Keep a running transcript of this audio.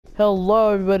Hello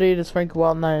everybody, it is Frank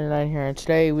Wild99 here, and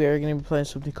today we are going to be playing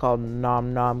something called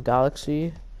Nom Nom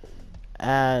Galaxy.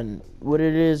 And what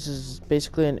it is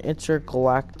basically an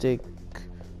intergalactic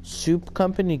soup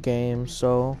company game,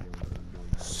 so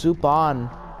soup on.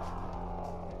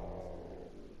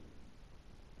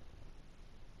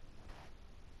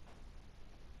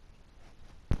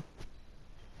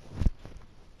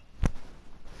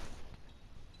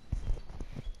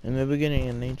 In the beginning,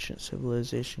 an ancient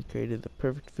civilization created the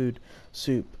perfect food,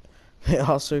 soup. They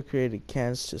also created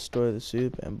cans to store the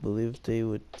soup and believed they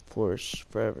would flourish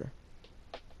forever.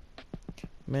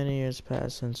 Many years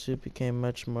passed and soup became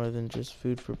much more than just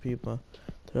food for people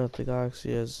throughout the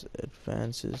galaxy as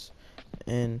advances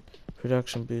in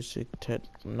production boosted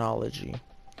technology.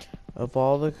 Of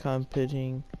all the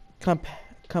competing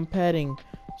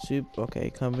soup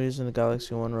companies in the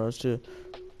galaxy, one rose to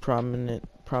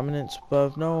prominence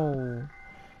above. No,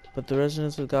 but the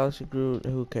residents of the galaxy grew.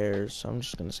 Who cares? I'm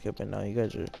just gonna skip it now. You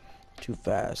guys are too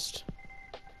fast.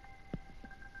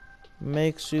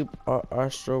 Make soup,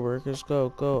 astro workers.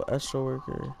 Go, astro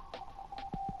worker.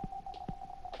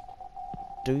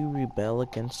 Do you rebel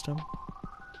against them?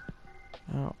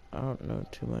 I don't know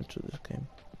too much of this game.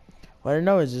 What I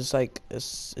know is it's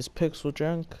Pixel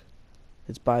Junk.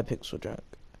 It's by Pixel Junk.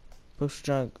 Pixel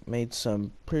Junk made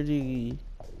some pretty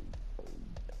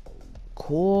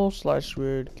cool /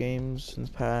 weird games in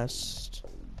the past.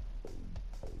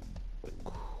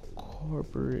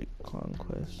 Corporate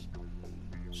Conquest.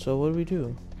 So what do we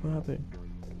do? What happened?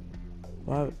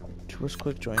 Where's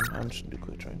quick join? I'm just gonna do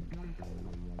quick join.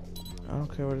 I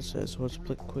don't care what it says. What's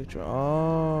quick join?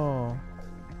 Oh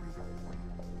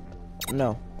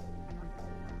no.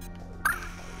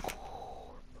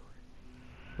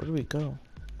 Where do we go?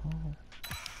 Oh.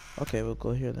 Okay, we'll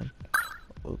go here then.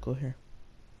 We'll go here.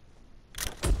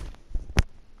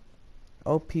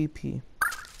 OPP.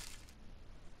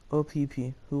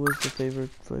 OPP. Who was the favorite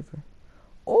flavor?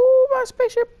 Oh, my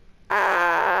spaceship!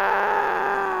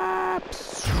 Ah!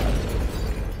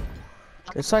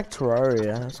 It's like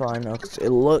Terraria. That's all I know. 'Cause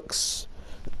it looks,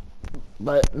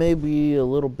 but maybe a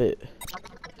little bit.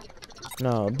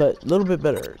 No, but a little bit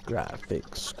better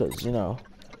graphics. 'Cause you know,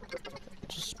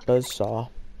 just buzzsaw.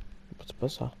 What's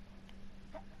buzzsaw?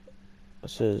 It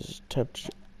says touch.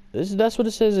 That's what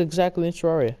it says exactly in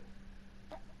Terraria.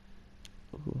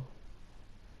 Ooh.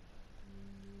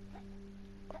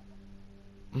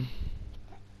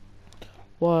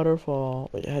 Waterfall.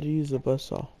 Wait, how do you use the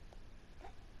buzzsaw?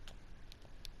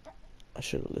 I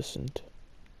should have listened.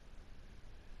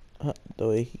 The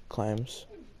way he climbs.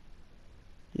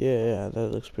 Yeah,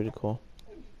 that looks pretty cool.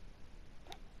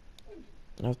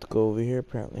 I have to go over here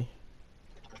apparently.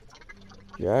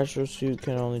 Your astral suit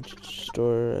can only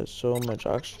store so much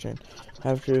oxygen.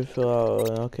 After you fill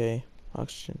out, okay,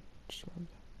 oxygen.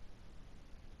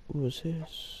 Ooh, what's this?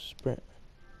 Sprint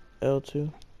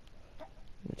L2. Let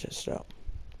me test it out.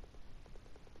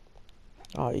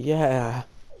 Oh yeah.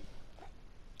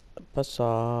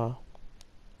 Buzzsaw.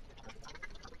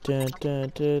 Dun, dun,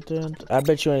 dun, dun. I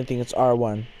bet you anything it's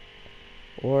R1.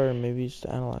 Or maybe it's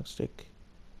the analog stick.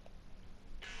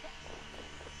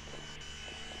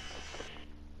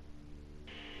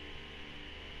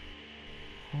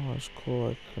 Oh, it's cool.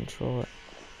 I can control it.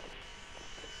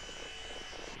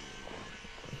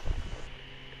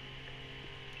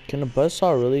 Can a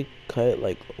buzzsaw really cut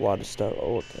like a lot of stuff?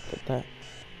 Oh, look at that.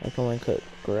 I can only cut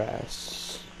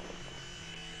grass.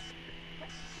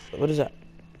 What is that?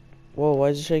 Whoa, why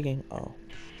is it shaking? Oh.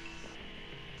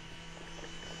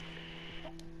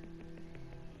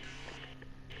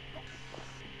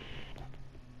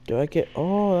 Do I get?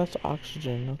 Oh, that's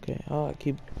oxygen. Okay. Oh, I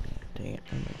keep. Dang it.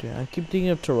 What am I doing? I keep thinking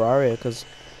of Terraria because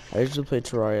I usually play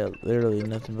Terraria. Literally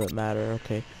nothing but matter.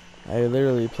 Okay. I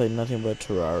literally played nothing but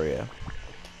Terraria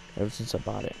ever since I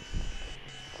bought it.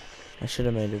 I should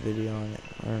have made a video on it.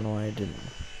 I don't know why I didn't.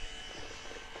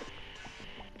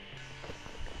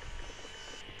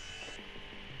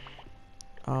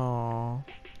 Oh.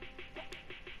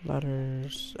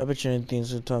 Ladders. I bet you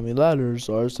anything's gonna tell me ladders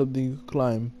are something you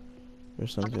climb. Or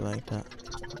something like that.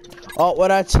 Oh,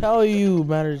 what I tell you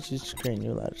matters. Just create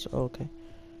new ladders. Oh, okay.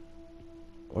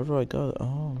 Where do I go?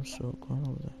 Oh, I'm so going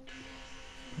over there.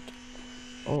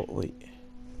 Oh, wait.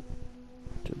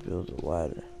 To build a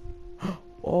ladder.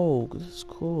 Oh, this is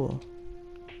cool.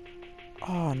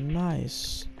 Oh,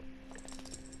 nice.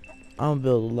 I'm gonna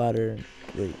build a ladder.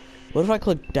 Wait. What if I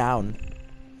click down?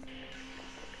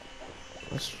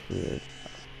 That's weird.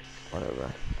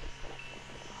 Whatever.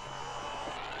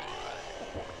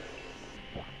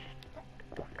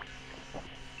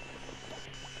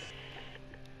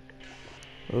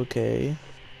 Okay.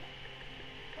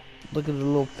 Look at the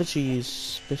little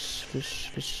fishies. Fish, fish,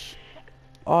 fish.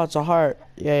 Oh, it's a heart.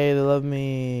 Yay, they love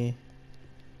me.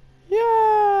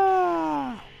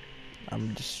 Yeah!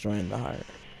 I'm destroying the heart.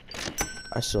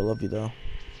 I still love you though.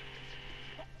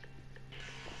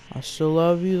 I still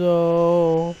love you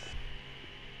though.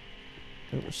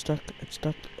 It was stuck. It's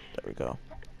stuck. There we go.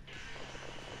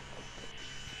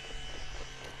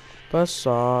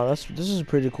 Buzzsaw. This is a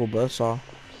pretty cool buzzsaw.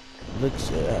 Looks.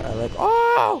 I like.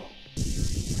 Oh!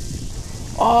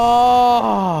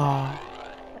 Oh!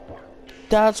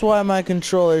 That's why my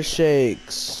controller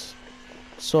shakes.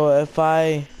 So if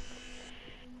I...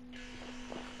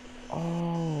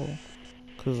 Oh.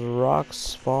 Because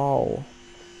rocks fall.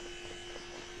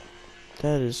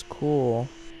 That is cool.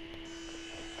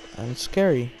 And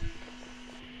scary.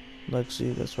 Let's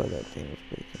see, that's why that thing was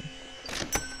breaking.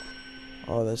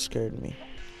 Oh, that scared me.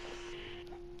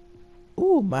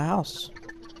 Ooh, my house.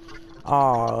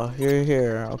 Oh, you're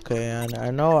here. Okay,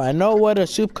 I know what a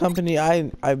soup company.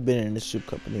 I've been in a soup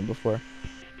company before.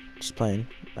 Just playing.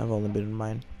 I've only been in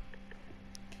mine.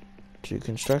 To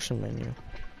construction menu.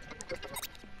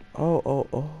 Oh.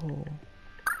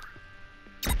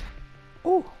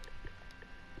 Ooh.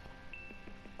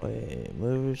 Wait,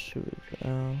 move.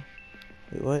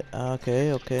 Wait, what?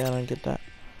 Okay, I don't get that.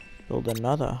 Build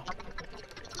another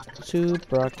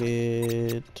soup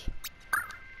rocket.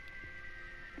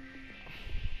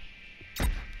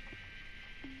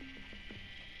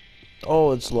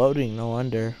 Oh, it's loading, no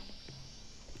wonder.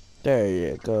 There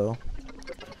you go.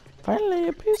 Finally,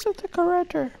 a piece of the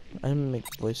corridor. I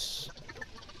make voice.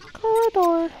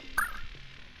 Corridor.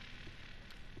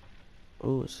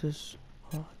 Oh, what's this?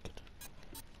 Oh, I could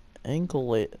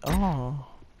angle it. Oh.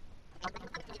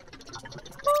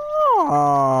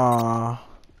 Ah.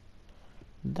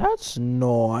 That's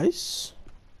nice.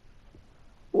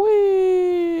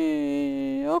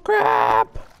 Whee! Oh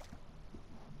crap!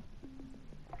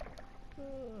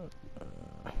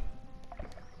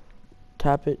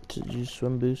 Tap it to do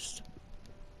swim boost.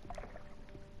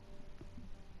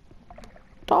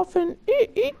 Dolphin!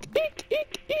 Eek, eek, eek,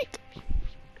 eek, eek!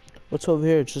 What's over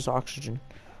here? It's just oxygen.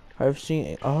 I've seen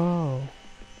it. Oh.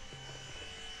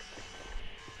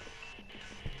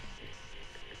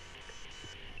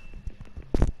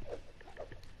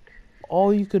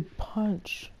 Oh, you could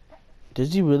punch.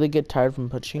 Does he really get tired from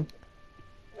punching?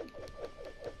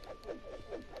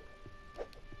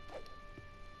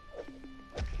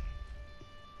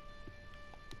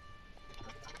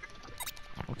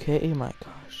 Okay, my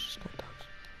gosh.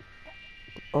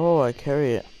 Oh, I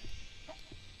carry it.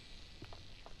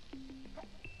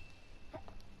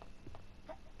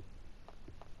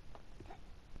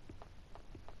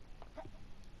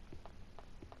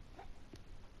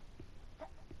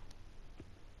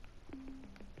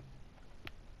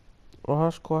 Oh, how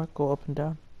squad go up and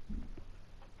down?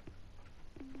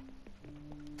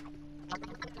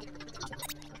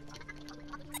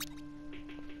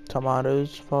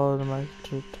 Tomatoes follow the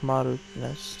to tomato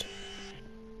nest.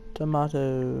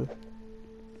 Tomato.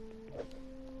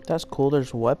 That's cool.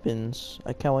 There's weapons.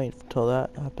 I can't wait until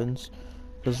that happens.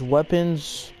 Because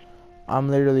weapons, I'm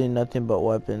literally nothing but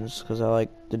weapons. Because I like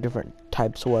the different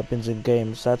types of weapons in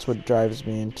games. That's what drives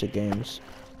me into games.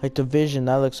 Like Division,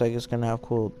 that looks like it's gonna have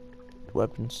cool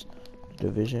weapons.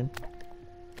 Division.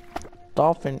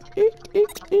 Dolphin. Eek, eek,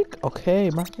 eek. Okay,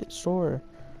 market store.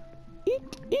 Eek,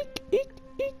 eek, eek,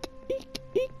 eek, eek,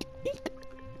 eek, eek.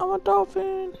 I'm a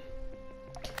dolphin.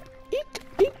 Eek,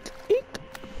 eek, eek.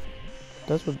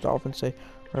 That's what dolphins say.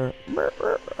 Or,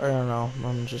 I don't know.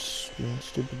 I'm just being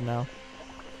stupid now.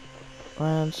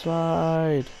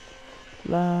 Landslide.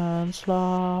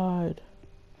 Landslide.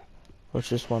 Oh, it's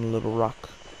just one little rock.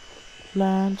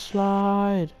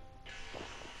 Landslide.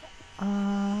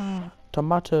 Ah,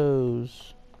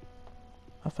 tomatoes.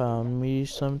 I found me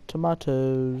some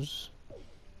tomatoes.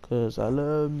 'Cause I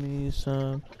love me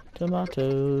some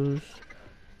tomatoes.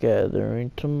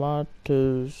 Gathering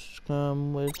tomatoes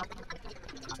come with...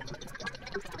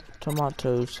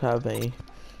 Tomatoes have a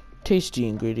tasty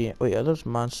ingredient. Wait, are those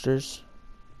monsters?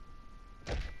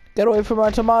 Get away from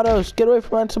my tomatoes! Get away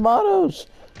from my tomatoes!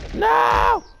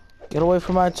 No! Get away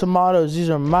from my tomatoes. These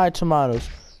are my tomatoes.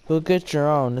 Go get your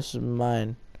own. This is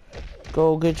mine.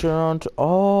 Go get your own.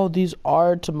 Oh, these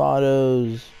are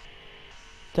tomatoes.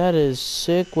 That is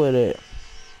sick with it.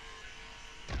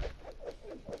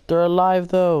 They're alive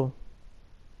though.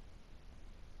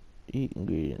 Eat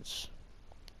ingredients.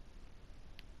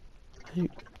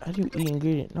 How do you eat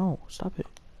ingredient? No, stop it.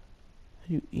 How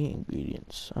do you eat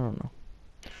ingredients? I don't know.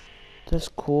 That's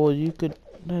cool. You could.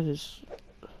 That is.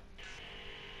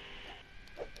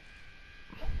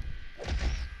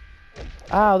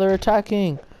 Ow, they're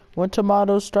attacking. When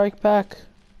tomatoes strike back.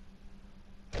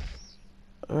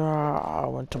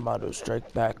 When tomatoes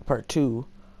strike back, part 2.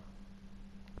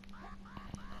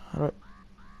 How do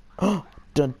I...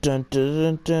 dun dun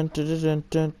dun dun dun dun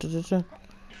dun dun dun.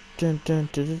 Dun dun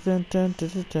dun dun dun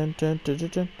dun dun dun dun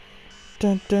dun.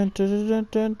 Dun dun dun dun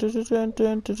dun dun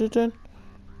dun dun dun.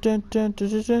 Dun dun dun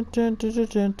dun dun dun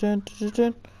dun dun dun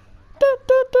dun.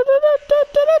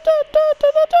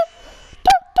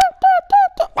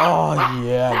 Oh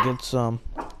yeah, get some.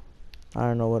 I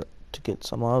don't know what to get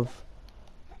some of.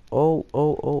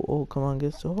 Oh, come on,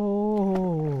 get some.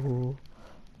 Oh,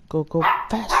 go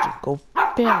faster, go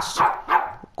faster,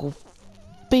 go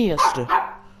faster,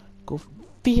 go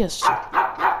faster.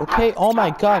 Okay, oh my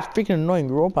god, freaking annoying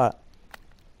robot.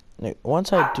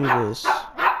 Once I do this.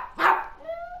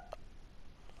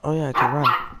 Oh yeah, I can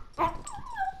run.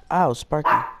 Ow, Sparky.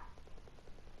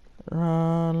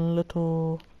 Run,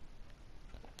 little.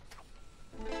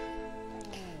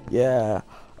 Yeah.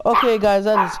 Okay, guys,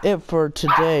 that is it for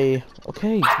today.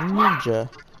 Okay, Ninja.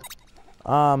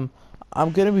 I'm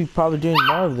gonna be probably doing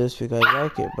more of this if you guys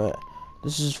like it, but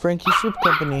this is Frankie's Soup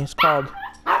Company. It's called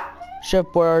Chef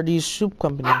Boyardee's Soup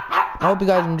Company. I hope you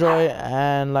guys enjoy,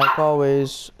 and like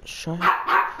always,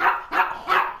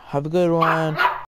 have a good one.